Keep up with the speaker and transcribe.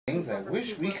things I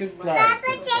wish we could fly. Papa,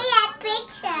 take that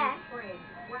picture.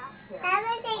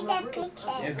 Papa, take that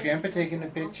picture. Is Grandpa taking a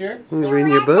picture? He's reading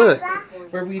your book.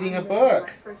 We're reading a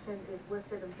book.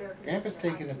 Grandpa's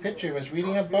taking a picture of us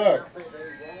reading a book.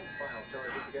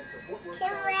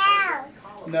 Turn around.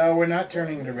 No, we're not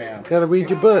turning it around. Gotta read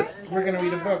your book. We're gonna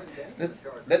read a book.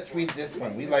 Let's read this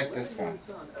one. We like this one.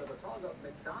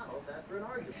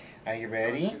 Are you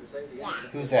ready? Yeah.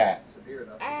 Who's that?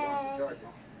 Um,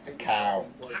 A cow.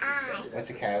 I.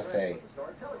 What's a cow say?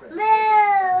 Moo.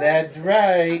 That's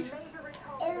right. Is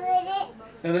it?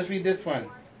 Now let's read this one.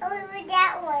 Oh, with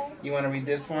that one. You want to read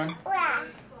this one? Yeah.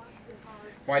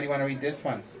 Why do you want to read this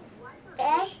one?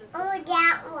 This or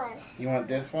that one. You want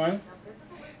this one?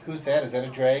 Who's that? Is that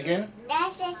a dragon?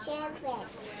 That's a champion.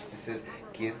 It says,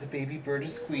 give the baby bird a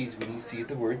squeeze when you see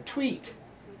the word tweet.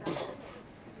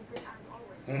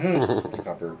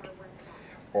 Peepaw burped.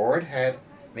 Ord had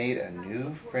made a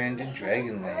new friend in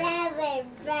Dragonland.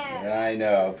 I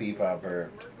know, Peepaw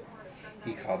burped.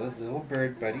 He called his little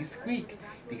bird buddy Squeak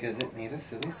because it made a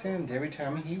silly sound every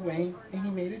time he whined, and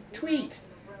he made it tweet.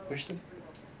 Push the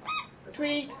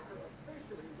tweet.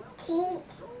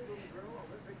 Teeth.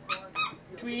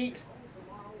 Tweet.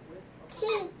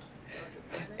 Teeth.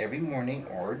 Every morning,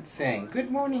 Ord sang,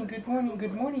 good morning, good morning,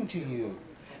 good morning to you.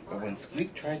 But when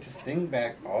Squeak tried to sing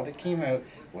back, all that came out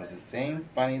was the same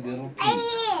funny little peep.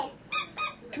 Here.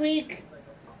 Tweak.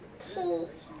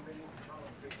 Teeth.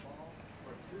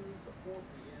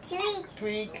 Tweet.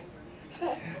 Tweak.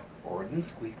 Ord and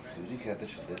Squeak flew together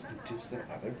to listen to some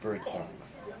other bird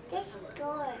songs. This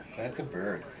bird. That's a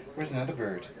bird. Where's another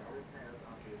bird?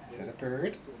 Is that a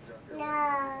bird?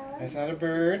 No. That's not a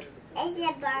bird. It's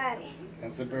a bird.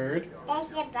 That's a bird.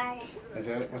 It's a bird. Is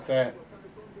that, what's that?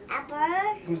 A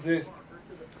bird. Who's this?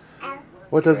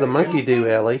 What does a monkey do,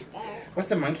 Ellie?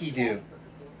 What's a monkey do?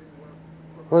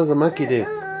 What does a monkey do?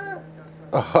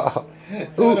 Oh.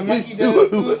 Is that what a monkey does?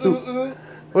 Ooh, ooh, ooh.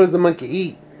 What does a monkey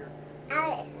eat?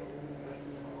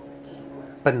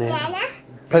 Banana.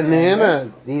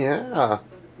 Bananas. Yeah.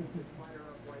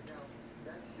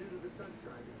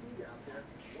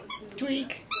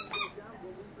 Tweak.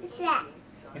 What's that?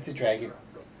 It's a dragon.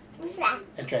 What's that?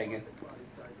 A dragon.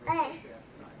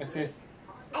 What's this?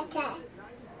 Okay.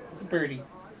 It's a birdie.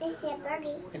 It's a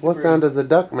birdie. It's a What birdie. sound does a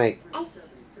duck make? It's,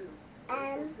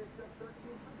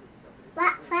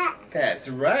 quack, quack. That's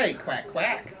right. Quack,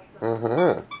 quack.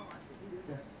 Uh-huh.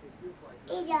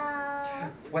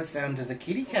 What sound does a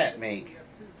kitty cat make?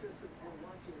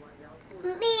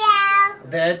 Meow.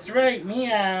 That's right.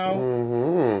 Meow.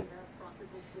 Mm-hmm.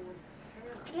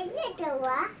 This is the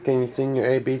what? Can you sing your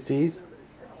ABCs?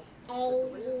 A,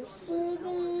 B, C, D.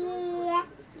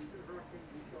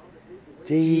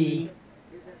 G.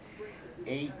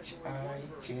 H, I,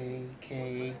 J,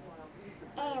 K,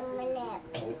 M, N,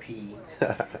 O, P,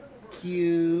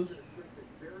 Q,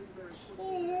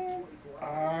 Q,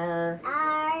 R.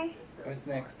 R. What's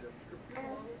next?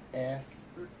 S.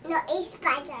 No, E,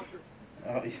 spider.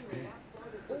 Oh, E,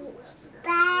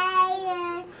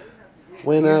 spider.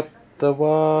 Went up the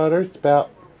water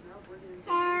spout.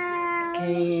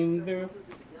 came the.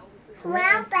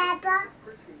 Brown pepper.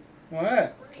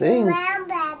 What? Sing. Brown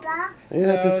pepper. You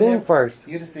have to sing first.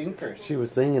 You had to sing first. She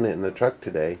was singing it in the truck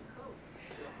today.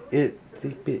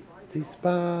 Itsy bitsy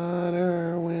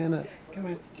spider went up. Come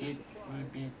on. Itsy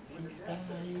bitsy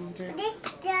spider. This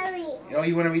story. Oh,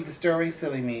 you want to read the story?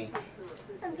 Silly me.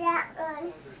 That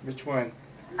one. Which one?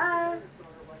 Right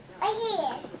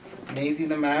here. Maisie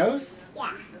the Mouse?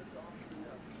 Yeah.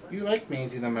 You like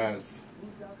Maisie the Mouse.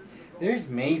 There's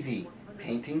Maisie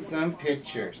painting some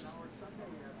pictures.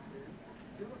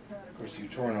 Of course,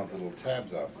 you've torn all the little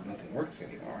tabs off so nothing works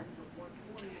anymore.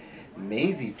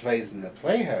 Maisie plays in the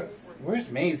playhouse.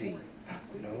 Where's Maisie?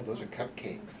 No, those are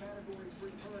cupcakes.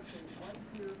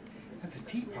 That's a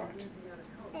teapot.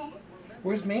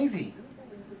 Where's Maisie?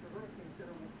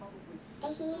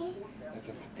 Here. That's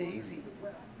a daisy.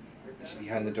 Is she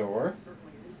behind the door?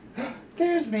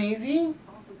 There's Maisie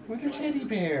with her teddy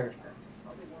bear.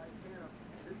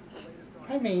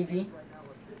 Hi, Maisie.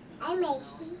 I'm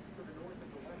Macy.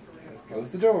 Let's close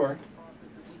the door.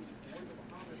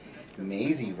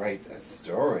 Maisie writes a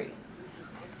story.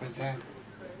 What's that?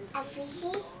 A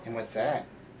fishy. And what's that?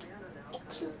 A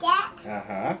cheetah.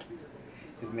 Uh-huh.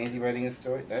 Is Maisie writing a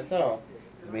story? That's all.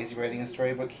 Is Maisie writing a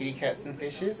story about kitty cats and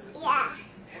fishes? Yeah.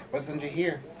 What's under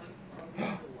here?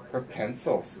 Her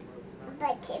pencils.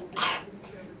 But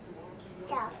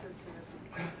stuff.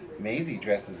 Maisie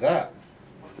dresses up.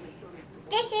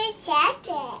 This is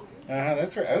jacket. Uh-huh,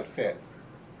 that's her outfit.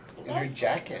 And her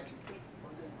jacket.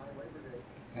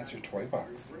 That's her toy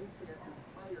box.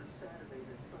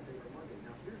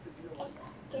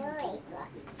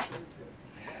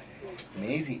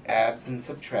 Maisie adds and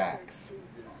subtracts.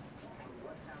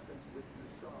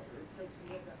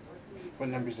 What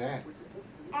number's that?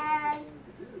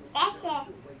 That's a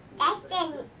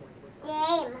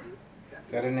name.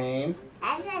 Is that a name?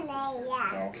 That's a name,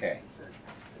 yeah. Okay.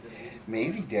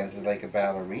 Maisie dances like a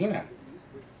ballerina.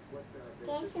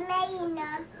 This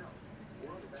Marina.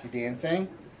 She dancing?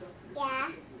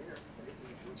 Yeah.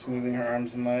 She moving her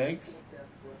arms and legs?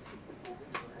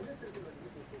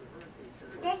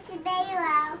 This is very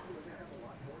well.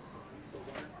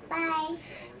 Bye.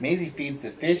 Maisie feeds the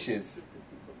fishes.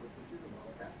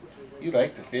 You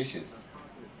like the fishes.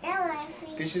 I want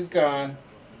fish. Fish is gone.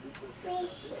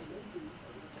 Fish.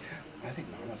 I think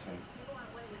Mama's home.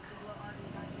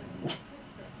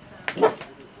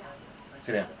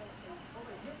 Sit down.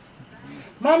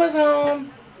 Mama's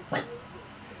home.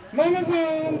 Mama's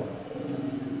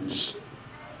home. Shh.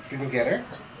 Can we go get her?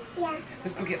 Yeah.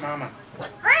 Let's go get Mama.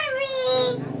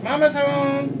 Mommy. Mama's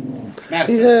home.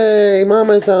 Madison. Hey,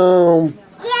 Mama's home.